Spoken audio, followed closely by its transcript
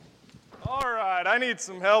right, I need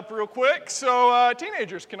some help real quick. So,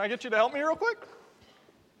 teenagers, can I get you to help me real quick?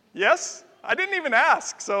 Yes? I didn't even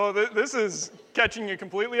ask, so this is catching you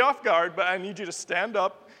completely off guard, but I need you to stand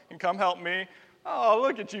up and come help me. Oh,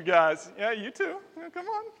 look at you guys. Yeah, you too. Yeah, come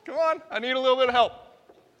on. I need a little bit of help.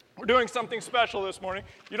 We're doing something special this morning.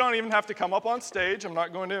 You don't even have to come up on stage. I'm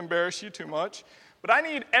not going to embarrass you too much. But I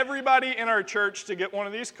need everybody in our church to get one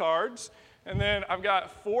of these cards. And then I've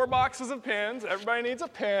got 4 boxes of pens. Everybody needs a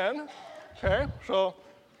pen. Okay, so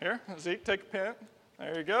here, Zeke, take a pen.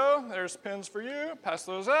 There you go. There's pens for you. Pass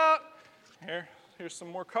those out. Here's some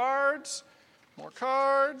more cards. More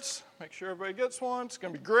cards. Make sure everybody gets one. It's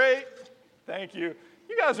going to be great. Thank you.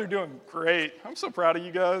 You guys are doing great. I'm so proud of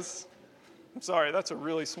you guys. I'm sorry, that's a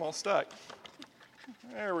really small stack.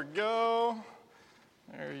 There we go.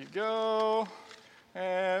 There you go.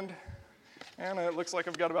 And it looks like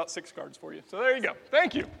I've got about 6 cards for you. So there you go.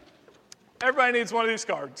 Thank you. Everybody needs one of these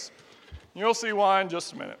cards. You'll see why in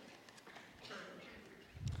just a minute.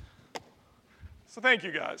 So thank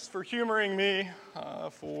you guys for humoring me,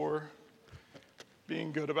 for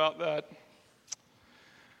being good about that.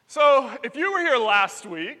 So if you were here last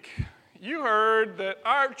week, you heard that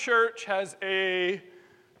our church has a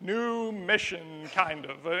new mission, kind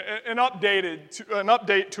of, an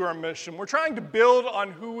update to our mission. We're trying to build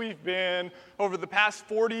on who we've been over the past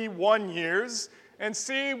 41 years and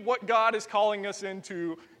see what God is calling us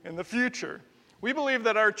into in the future. We believe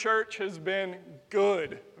that our church has been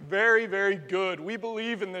good, very, very good. We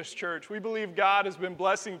believe in this church. We believe God has been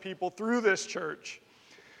blessing people through this church.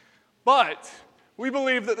 But we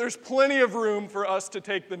believe that there's plenty of room for us to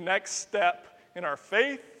take the next step in our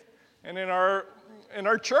faith and in our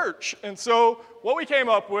church. And so what we came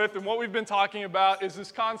up with and what we've been talking about is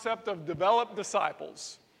this concept of develop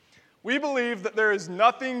disciples. We believe that there is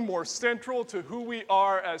nothing more central to who we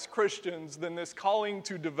are as Christians than this calling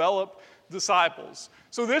to develop disciples.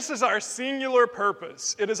 So this is our singular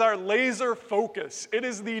purpose. It is our laser focus. It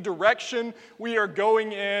is the direction we are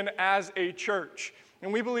going in as a church.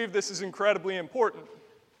 And we believe this is incredibly important.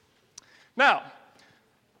 Now,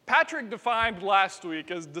 Patrick defined last week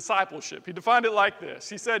as discipleship. He defined it like this.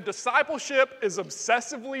 He said, discipleship is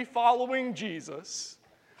obsessively following Jesus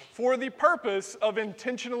for the purpose of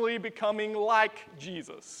intentionally becoming like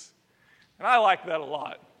Jesus. And I like that a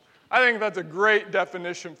lot. I think that's a great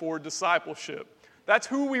definition for discipleship. That's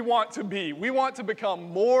who we want to be. We want to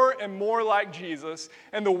become more and more like Jesus,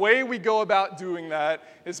 and the way we go about doing that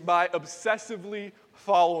is by obsessively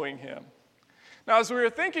following him. Now, as we were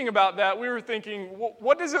thinking about that, we were thinking,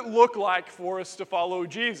 what does it look like for us to follow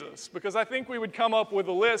Jesus? Because I think we would come up with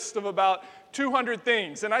a list of about 200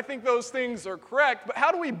 things, and I think those things are correct, but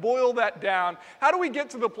how do we boil that down? How do we get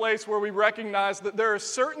to the place where we recognize that there are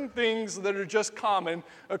certain things that are just common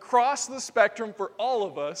across the spectrum for all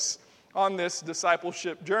of us on this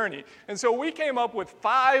discipleship journey? And so we came up with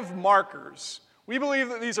 5 markers. We believe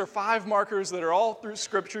that these are 5 markers that are all through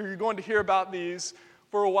Scripture. You're going to hear about these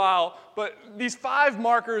for a while, but these 5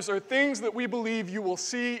 markers are things that we believe you will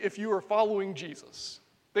see if you are following Jesus,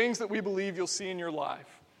 things that we believe you'll see in your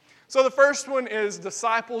life. So the first one is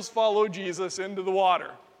disciples follow Jesus into the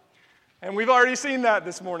water. And we've already seen that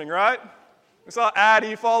this morning, right? We saw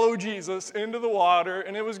Addie follow Jesus into the water,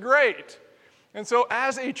 and it was great. And so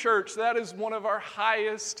as a church, that is one of our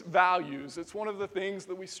highest values. It's one of the things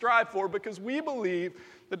that we strive for because we believe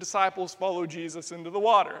the disciples follow Jesus into the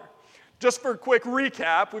water. Just for a quick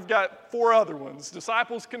recap, we've got 4 other ones.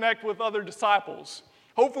 Disciples connect with other disciples.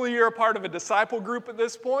 Hopefully you're a part of a disciple group at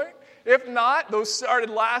this point. If not, those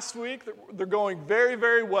started last week. They're going very,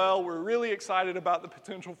 very well. We're really excited about the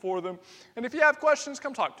potential for them. And if you have questions,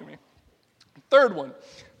 come talk to me. Third one,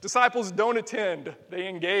 disciples don't attend, they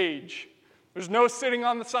engage. There's no sitting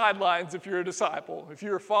on the sidelines if you're a disciple. If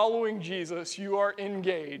you're following Jesus, you are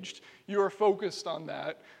engaged. You are focused on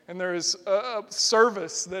that. And there is a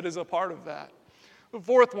service that is a part of that. The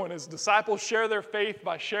 4th one is disciples share their faith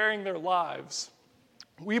by sharing their lives.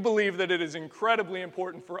 We believe that it is incredibly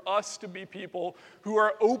important for us to be people who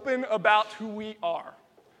are open about who we are,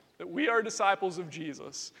 that we are disciples of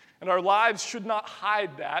Jesus. And our lives should not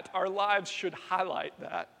hide that. Our lives should highlight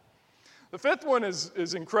that. The 5th one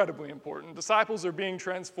is incredibly important. Disciples are being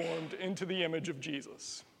transformed into the image of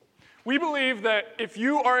Jesus. We believe that if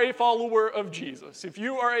you are a follower of Jesus, if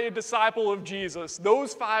you are a disciple of Jesus,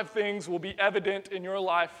 those 5 things will be evident in your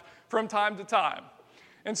life from time to time.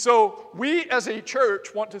 And so we as a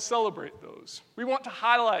church want to celebrate those. We want to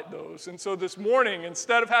highlight those. And so this morning,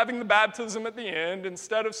 instead of having the baptism at the end,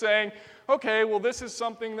 instead of saying, okay, well, this is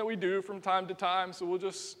something that we do from time to time, so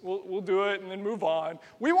we'll do it and then move on,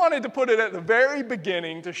 we wanted to put it at the very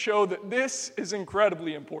beginning to show that this is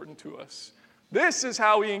incredibly important to us. This is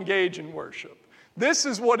how we engage in worship. This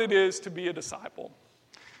is what it is to be a disciple.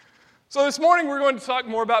 So this morning we're going to talk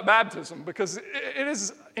more about baptism because it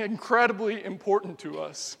is incredibly important to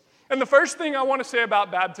us. And the first thing I want to say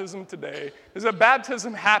about baptism today is that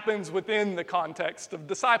baptism happens within the context of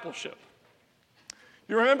discipleship.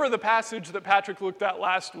 You remember the passage that Patrick looked at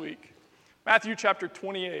last week, Matthew chapter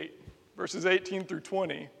 28, verses 18 through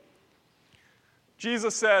 20.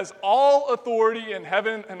 Jesus says, "All authority in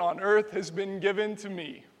heaven and on earth has been given to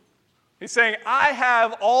me." He's saying, I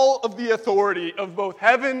have all of the authority of both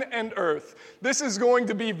heaven and earth. This is going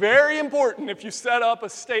to be very important if you set up a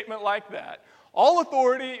statement like that. All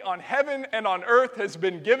authority on heaven and on earth has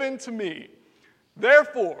been given to me.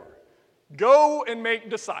 Therefore, go and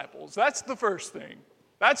make disciples. That's the first thing.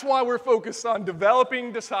 That's why we're focused on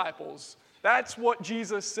developing disciples. That's what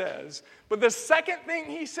Jesus says. But the second thing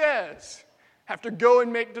he says, after go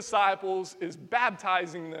and make disciples, is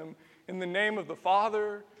baptizing them in the name of the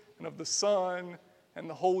Father and of the Son and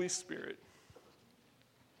the Holy Spirit.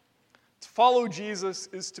 To follow Jesus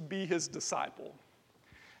is to be his disciple.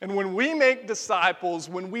 And when we make disciples,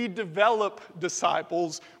 when we develop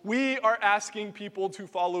disciples, we are asking people to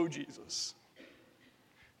follow Jesus.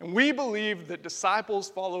 And we believe that disciples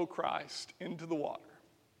follow Christ into the water.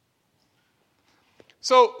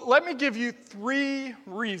 So let me give you 3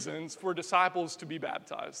 reasons for disciples to be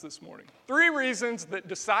baptized this morning. 3 reasons that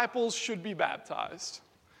disciples should be baptized.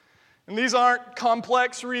 And these aren't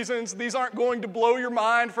complex reasons. These aren't going to blow your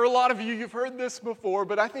mind. For a lot of you, you've heard this before,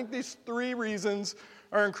 but I think these 3 reasons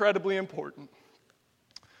are incredibly important.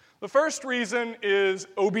 The first reason is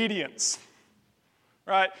obedience.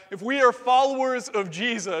 Right? If we are followers of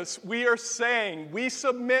Jesus, we are saying, we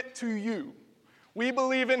submit to you. We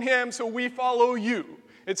believe in him, so we follow you.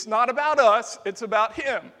 It's not about us, it's about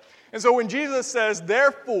him. And so when Jesus says,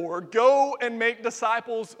 therefore, go and make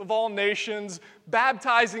disciples of all nations,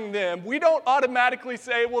 baptizing them, we don't automatically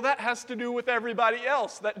say, well, that has to do with everybody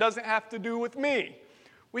else. That doesn't have to do with me.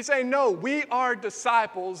 We say, no, we are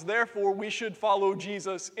disciples, therefore we should follow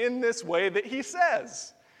Jesus in this way that he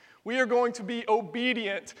says. We are going to be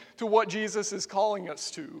obedient to what Jesus is calling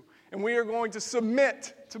us to. And we are going to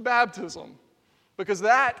submit to baptism because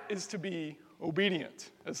that is to be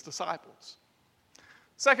obedient as disciples.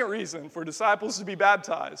 Second reason for disciples to be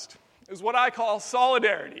baptized is what I call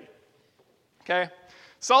solidarity. Okay?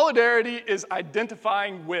 Solidarity is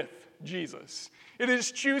identifying with Jesus. It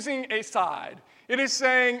is choosing a side. It is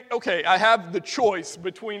saying, okay, I have the choice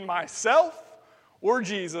between myself or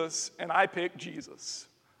Jesus, and I pick Jesus.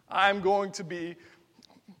 I'm going to be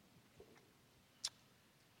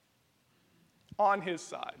on his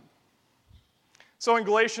side. So in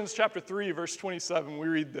Galatians chapter 3, verse 27, we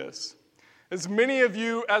read this. As many of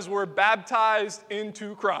you as were baptized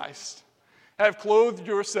into Christ have clothed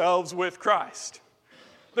yourselves with Christ.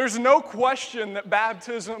 There's no question that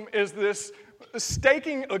baptism is this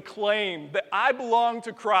staking a claim that I belong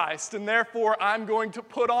to Christ and therefore I'm going to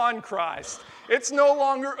put on Christ. It's no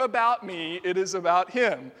longer about me, it is about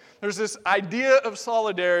him. There's this idea of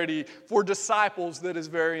solidarity for disciples that is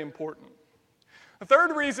very important. The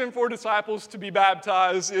third reason for disciples to be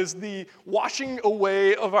baptized is the washing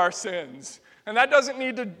away of our sins. And that doesn't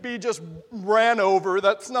need to be just ran over.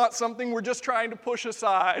 That's not something we're just trying to push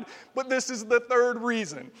aside. But this is the third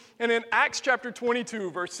reason. And in Acts chapter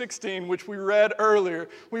 22, verse 16, which we read earlier,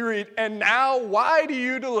 we read, "And now why do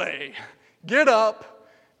you delay? Get up,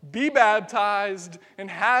 be baptized, and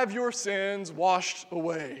have your sins washed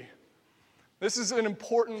away." This is an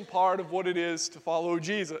important part of what it is to follow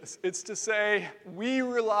Jesus. It's to say, we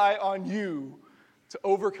rely on you to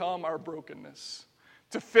overcome our brokenness,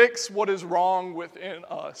 to fix what is wrong within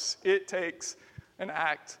us. It takes an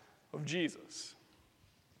act of Jesus.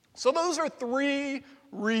 So those are 3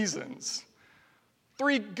 reasons,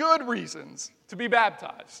 3 good reasons to be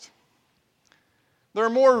baptized. There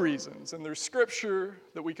are more reasons, and there's scripture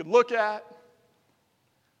that we could look at,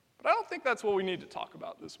 but I don't think that's what we need to talk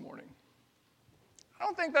about this morning. I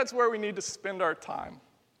don't think that's where we need to spend our time.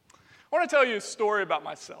 I want to tell you a story about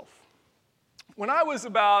myself. When I was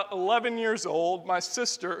about 11 years old, my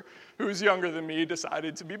sister, who was younger than me,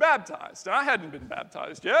 decided to be baptized. And I hadn't been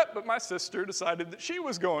baptized yet, but my sister decided that she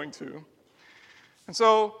was going to. And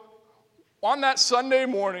so on that Sunday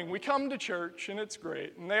morning, we come to church, and it's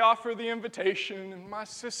great. And they offer the invitation, and my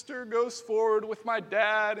sister goes forward with my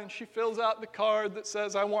dad, and she fills out the card that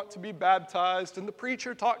says, "I want to be baptized." And the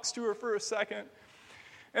preacher talks to her for a second.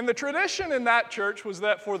 And the tradition in that church was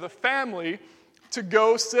that for the family to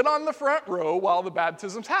go sit on the front row while the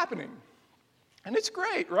baptism's happening. And it's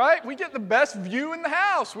great, right? We get the best view in the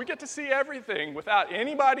house. We get to see everything without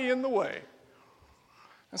anybody in the way.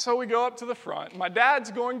 And so we go up to the front. My dad's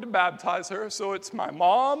going to baptize her, so it's my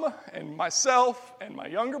mom and myself and my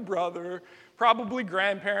younger brother, probably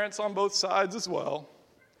grandparents on both sides as well.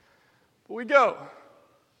 But we go.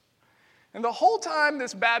 And the whole time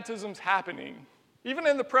this baptism's happening, even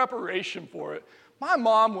in the preparation for it, my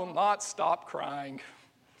mom will not stop crying.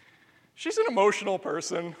 She's an emotional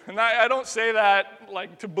person, and I don't say that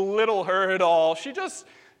like to belittle her at all.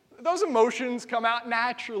 Those emotions come out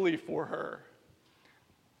naturally for her.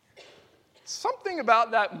 Something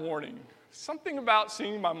about that morning, something about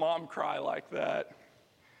seeing my mom cry like that,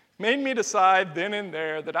 made me decide then and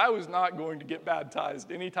there that I was not going to get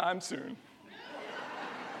baptized anytime soon.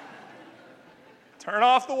 Turn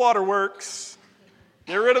off the waterworks,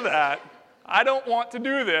 get rid of that. I don't want to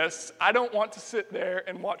do this. I don't want to sit there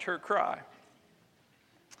and watch her cry.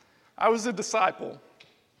 I was a disciple.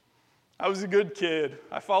 I was a good kid.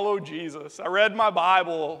 I followed Jesus. I read my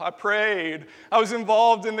Bible. I prayed. I was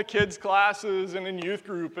involved in the kids' classes and in youth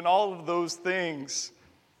group and all of those things.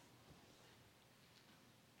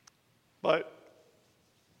 But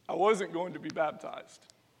I wasn't going to be baptized.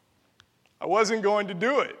 I wasn't going to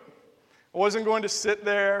do it. I wasn't going to sit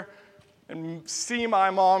there and see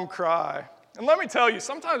my mom cry. And let me tell you,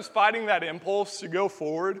 sometimes fighting that impulse to go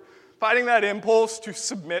forward, fighting that impulse to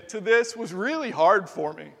submit to this was really hard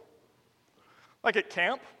for me. Like at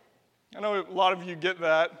camp, I know a lot of you get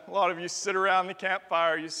that. A lot of you sit around the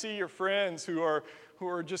campfire, you see your friends who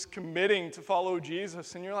are just committing to follow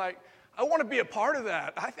Jesus, and you're like, I want to be a part of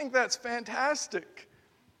that. I think that's fantastic.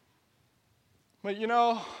 But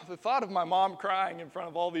the thought of my mom crying in front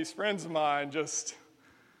of all these friends of mine just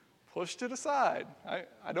pushed it aside.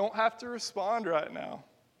 I don't have to respond right now.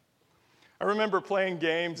 I remember playing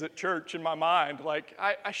games at church in my mind, like,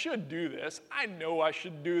 I should do this. I know I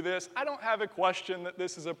should do this. I don't have a question that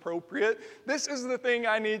this is appropriate. This is the thing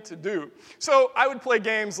I need to do. So I would play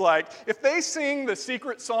games like, if they sing the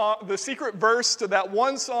secret verse to that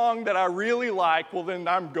one song that I really like, well, then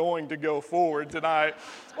I'm going to go forward tonight.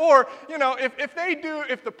 Or,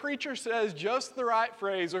 if the preacher says just the right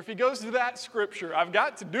phrase, or if he goes to that scripture, I've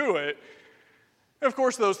got to do it. Of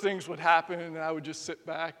course, those things would happen, and I would just sit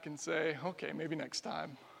back and say, okay, maybe next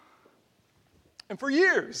time. And for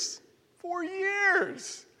years,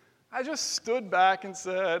 I just stood back and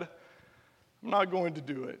said, I'm not going to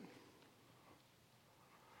do it.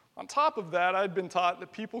 On top of that, I'd been taught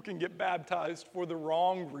that people can get baptized for the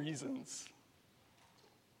wrong reasons.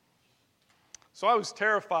 So I was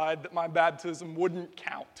terrified that my baptism wouldn't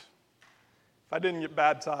count if I didn't get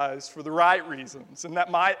baptized for the right reasons, and that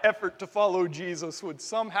my effort to follow Jesus would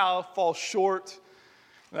somehow fall short,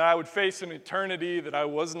 and that I would face an eternity that I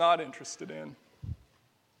was not interested in.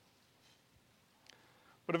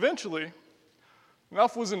 But eventually,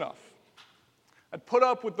 enough was enough. I'd put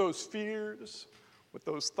up with those fears, with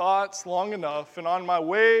those thoughts long enough, and on my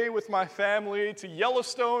way with my family to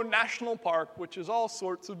Yellowstone National Park, which is all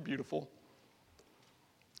sorts of beautiful,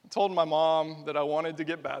 I told my mom that I wanted to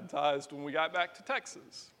get baptized when we got back to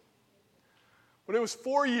Texas. But it was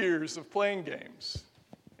 4 years of playing games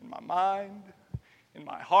in my mind, in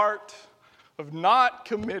my heart, of not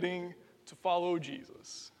committing to follow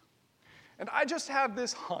Jesus. And I just have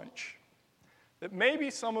this hunch that maybe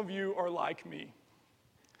some of you are like me.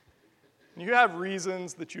 You have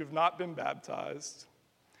reasons that you have not been baptized.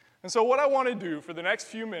 And so what I want to do for the next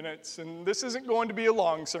few minutes, and this isn't going to be a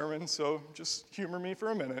long sermon, so just humor me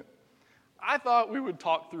for a minute, I thought we would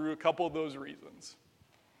talk through a couple of those reasons.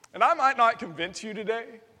 And I might not convince you today,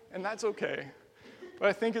 and that's okay, but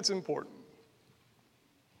I think it's important.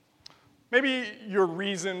 Maybe your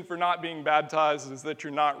reason for not being baptized is that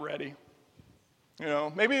you're not ready.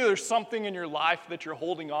 Maybe there's something in your life that you're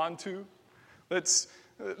holding on to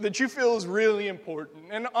that you feel is really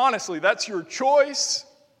important. And honestly, that's your choice.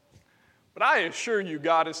 But I assure you,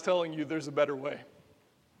 God is telling you there's a better way.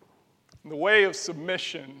 The way of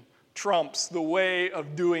submission trumps the way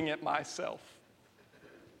of doing it myself.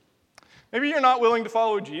 Maybe you're not willing to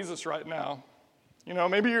follow Jesus right now.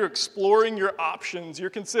 Maybe you're exploring your options. You're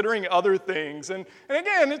considering other things. And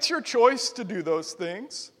again, it's your choice to do those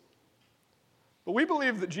things. But we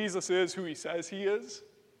believe that Jesus is who he says he is,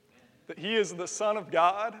 that he is the Son of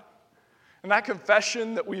God. And that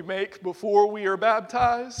confession that we make before we are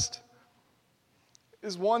baptized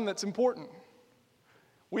is one that's important.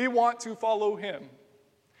 We want to follow him.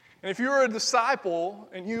 And if you're a disciple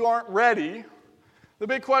and you aren't ready, the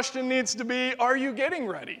big question needs to be, are you getting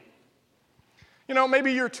ready?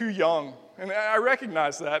 Maybe you're too young, and I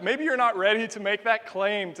recognize that. Maybe you're not ready to make that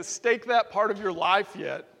claim, to stake that part of your life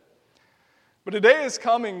yet. But a day is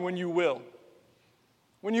coming when you will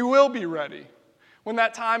be ready, When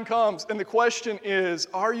that time comes, and the question is,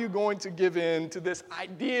 are you going to give in to this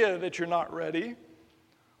idea that you're not ready?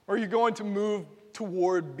 Or are you going to move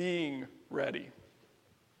toward being ready?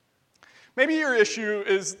 Maybe your issue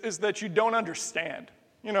is that you don't understand.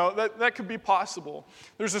 That could be possible.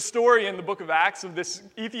 There's a story in the book of Acts of this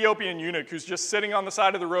Ethiopian eunuch who's just sitting on the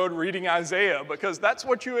side of the road reading Isaiah, because that's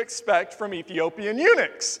what you expect from Ethiopian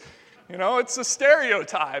eunuchs. It's a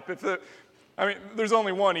stereotype. There's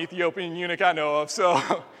only one Ethiopian eunuch I know of,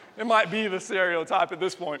 so it might be the stereotype at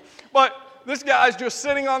this point. But this guy's just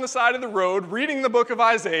sitting on the side of the road reading the book of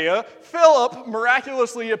Isaiah. Philip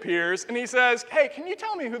miraculously appears, and he says, "Hey, can you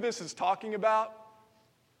tell me who this is talking about?"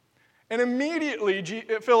 And immediately,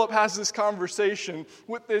 Philip has this conversation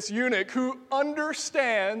with this eunuch who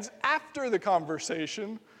understands after the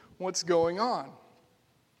conversation what's going on.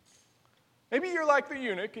 Maybe you're like the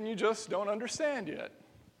eunuch and you just don't understand yet.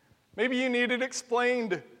 Maybe you need it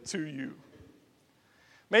explained to you.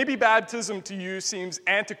 Maybe baptism to you seems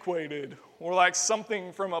antiquated or like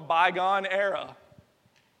something from a bygone era.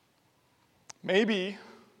 Maybe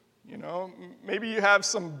you have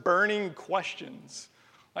some burning questions.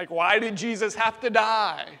 Like, why did Jesus have to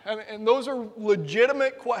die? And those are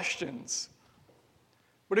legitimate questions.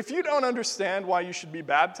 But if you don't understand why you should be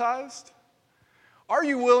baptized, are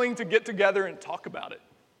you willing to get together and talk about it?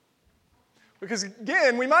 Because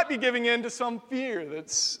again, we might be giving in to some fear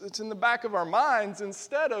that's in the back of our minds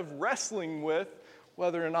instead of wrestling with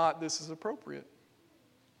whether or not this is appropriate.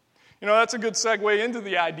 That's a good segue into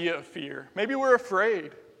the idea of fear. Maybe we're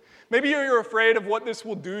afraid. Maybe you're afraid of what this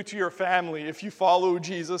will do to your family if you follow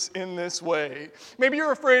Jesus in this way. Maybe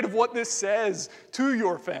you're afraid of what this says to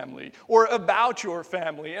your family or about your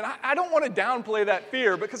family. And I don't want to downplay that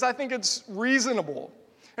fear because I think it's reasonable.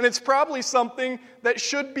 And it's probably something that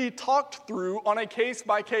should be talked through on a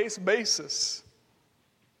case-by-case basis.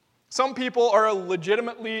 Some people are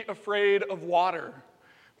legitimately afraid of water.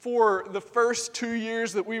 For the first 2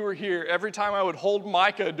 years that we were here, every time I would hold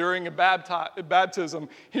Micah during a baptism,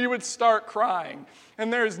 he would start crying.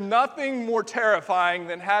 And there's nothing more terrifying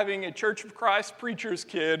than having a Church of Christ preacher's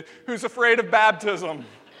kid who's afraid of baptism.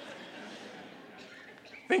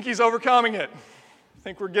 I think he's overcoming it. I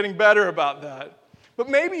think we're getting better about that. But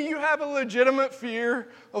maybe you have a legitimate fear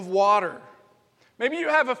of water. Maybe you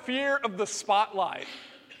have a fear of the spotlight.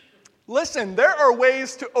 Listen, there are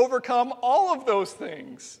ways to overcome all of those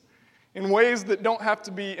things in ways that don't have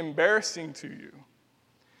to be embarrassing to you.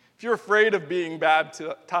 If you're afraid of being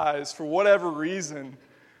baptized for whatever reason,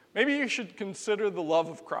 maybe you should consider the love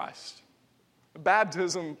of Christ.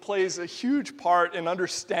 Baptism plays a huge part in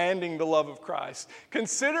understanding the love of Christ.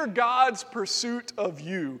 Consider God's pursuit of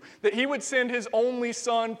you, that He would send His only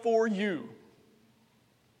Son for you.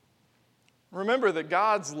 Remember that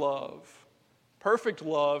God's love, perfect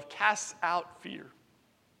love, casts out fear.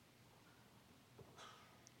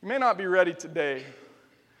 You may not be ready today,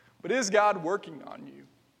 but is God working on you?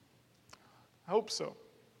 I hope so.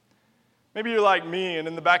 Maybe you're like me, and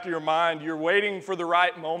in the back of your mind, you're waiting for the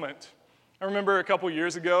right moment. I remember a couple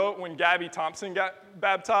years ago when Gabby Thompson got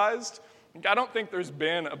baptized. I don't think there's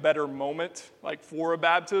been a better moment for a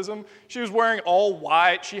baptism. She was wearing all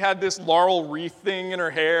white. She had this laurel wreath thing in her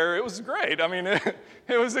hair. It was great.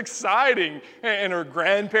 It was exciting. And her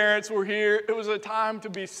grandparents were here. It was a time to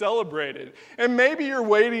be celebrated. And maybe you're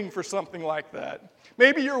waiting for something like that.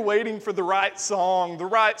 Maybe you're waiting for the right song, the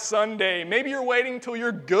right Sunday. Maybe you're waiting until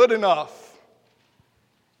you're good enough,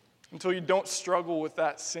 until you don't struggle with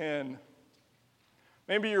that sin.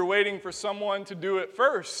 Maybe you're waiting for someone to do it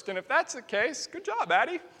first. And if that's the case, good job,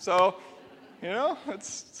 Addie. So,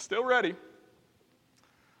 it's still ready.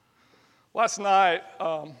 Last night,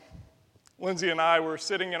 Lindsay and I were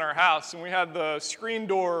sitting in our house, and we had the screen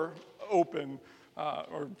door open,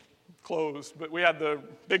 or closed, but we had the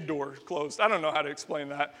big door closed. I don't know how to explain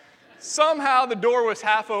that. Somehow the door was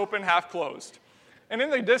half open, half closed. And in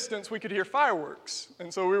the distance, we could hear fireworks.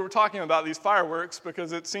 And so we were talking about these fireworks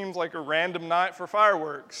because it seems like a random night for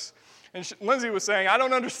fireworks. And Lindsay was saying, I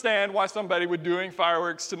don't understand why somebody would be doing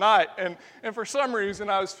fireworks tonight. And for some reason,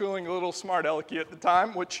 I was feeling a little smart-alecky at the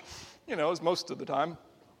time, which, is most of the time.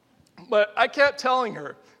 But I kept telling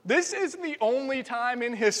her, this is the only time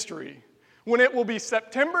in history when it will be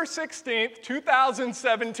September 16th,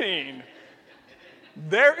 2017.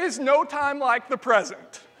 There is no time like the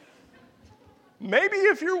present. Maybe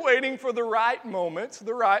if you're waiting for the right moment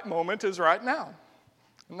is right now.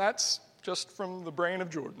 And that's just from the brain of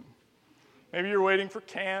Jordan. Maybe you're waiting for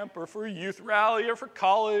camp or for a youth rally or for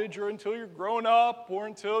college or until you're grown up or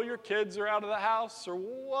until your kids are out of the house or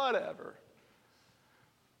whatever.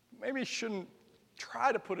 Maybe you shouldn't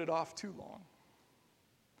try to put it off too long.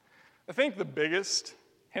 I think the biggest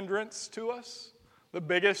hindrance to us, the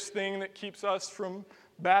biggest thing that keeps us from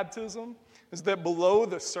baptism, is that below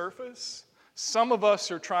the surface, some of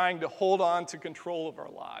us are trying to hold on to control of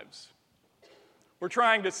our lives. We're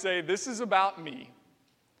trying to say, this is about me.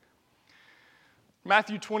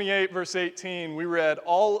 Matthew 28, verse 18, we read,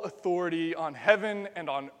 "All authority on heaven and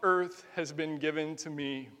on earth has been given to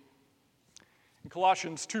me." In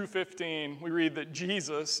Colossians 2:15, we read that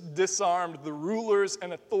Jesus disarmed the rulers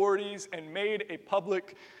and authorities and made a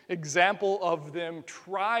public example of them,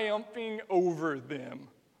 triumphing over them.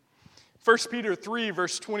 1 Peter 3,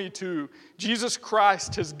 verse 22, Jesus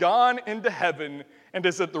Christ has gone into heaven and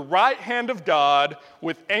is at the right hand of God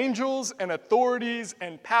with angels and authorities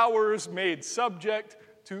and powers made subject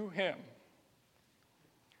to him.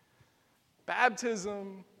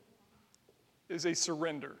 Baptism is a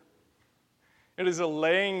surrender. It is a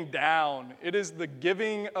laying down. It is the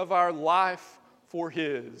giving of our life for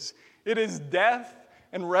his. It is death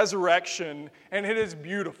and resurrection, and it is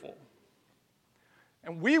beautiful.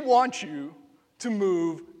 And we want you to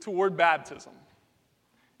move toward baptism.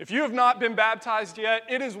 If you have not been baptized yet,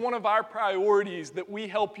 it is one of our priorities that we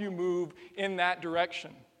help you move in that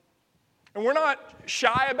direction. And we're not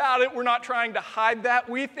shy about it. We're not trying to hide that.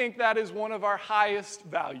 We think that is one of our highest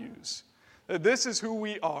values, that this is who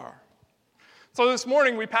we are. So this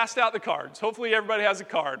morning we passed out the cards. Hopefully everybody has a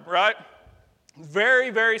card, right? Very,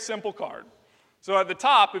 very simple card. So at the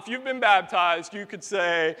top, if you've been baptized, you could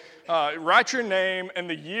say, write your name and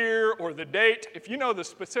the year or the date. If you know the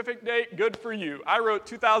specific date, good for you. I wrote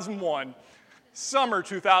 2001, summer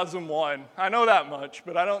 2001. I know that much,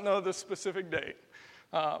 but I don't know the specific date.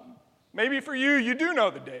 Maybe for you, you do know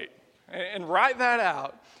the date, and write that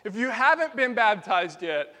out. If you haven't been baptized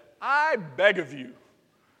yet, I beg of you,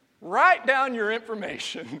 write down your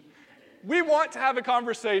information. We want to have a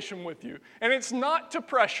conversation with you. And it's not to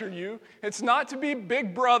pressure you. It's not to be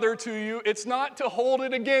big brother to you. It's not to hold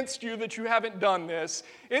it against you that you haven't done this.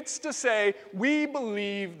 It's to say, we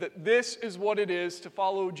believe that this is what it is to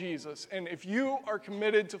follow Jesus. And if you are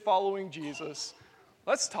committed to following Jesus,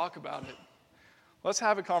 let's talk about it. Let's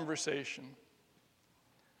have a conversation.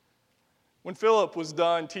 When Philip was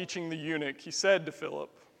done teaching the eunuch, he said to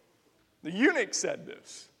Philip, the eunuch said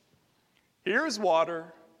this, "Here's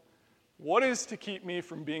water. What is to keep me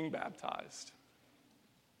from being baptized?"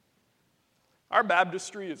 Our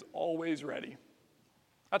baptistry is always ready.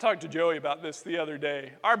 I talked to Joey about this the other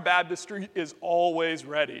day. Our baptistry is always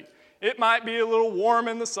ready. It might be a little warm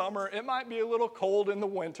in the summer. It might be a little cold in the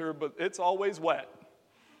winter, but it's always wet.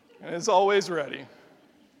 And it's always ready.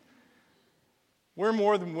 We're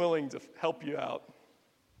more than willing to help you out.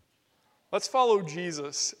 Let's follow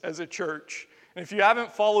Jesus as a church. And if you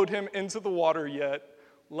haven't followed him into the water yet,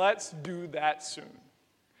 let's do that soon.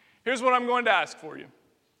 Here's what I'm going to ask for you.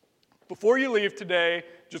 Before you leave today,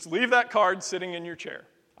 just leave that card sitting in your chair.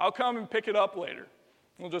 I'll come and pick it up later.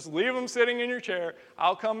 We'll just leave them sitting in your chair.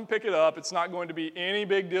 I'll come and pick it up. It's not going to be any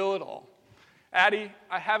big deal at all. Addie,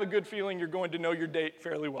 I have a good feeling you're going to know your date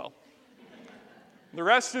fairly well. The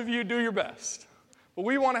rest of you, do your best. But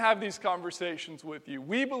we want to have these conversations with you.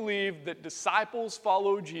 We believe that disciples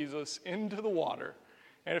follow Jesus into the water.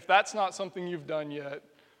 And if that's not something you've done yet,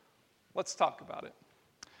 let's talk about it.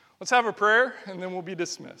 Let's have a prayer, and then we'll be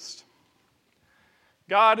dismissed.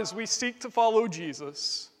 God, as we seek to follow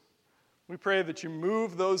Jesus, we pray that you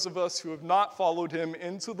move those of us who have not followed him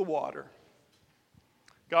into the water.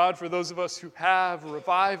 God, for those of us who have,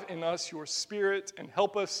 revive in us your spirit and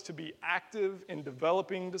help us to be active in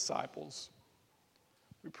developing disciples.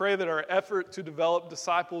 We pray that our effort to develop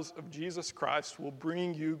disciples of Jesus Christ will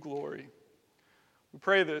bring you glory. We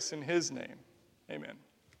pray this in his name. Amen.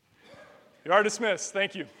 You are dismissed.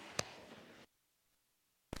 Thank you.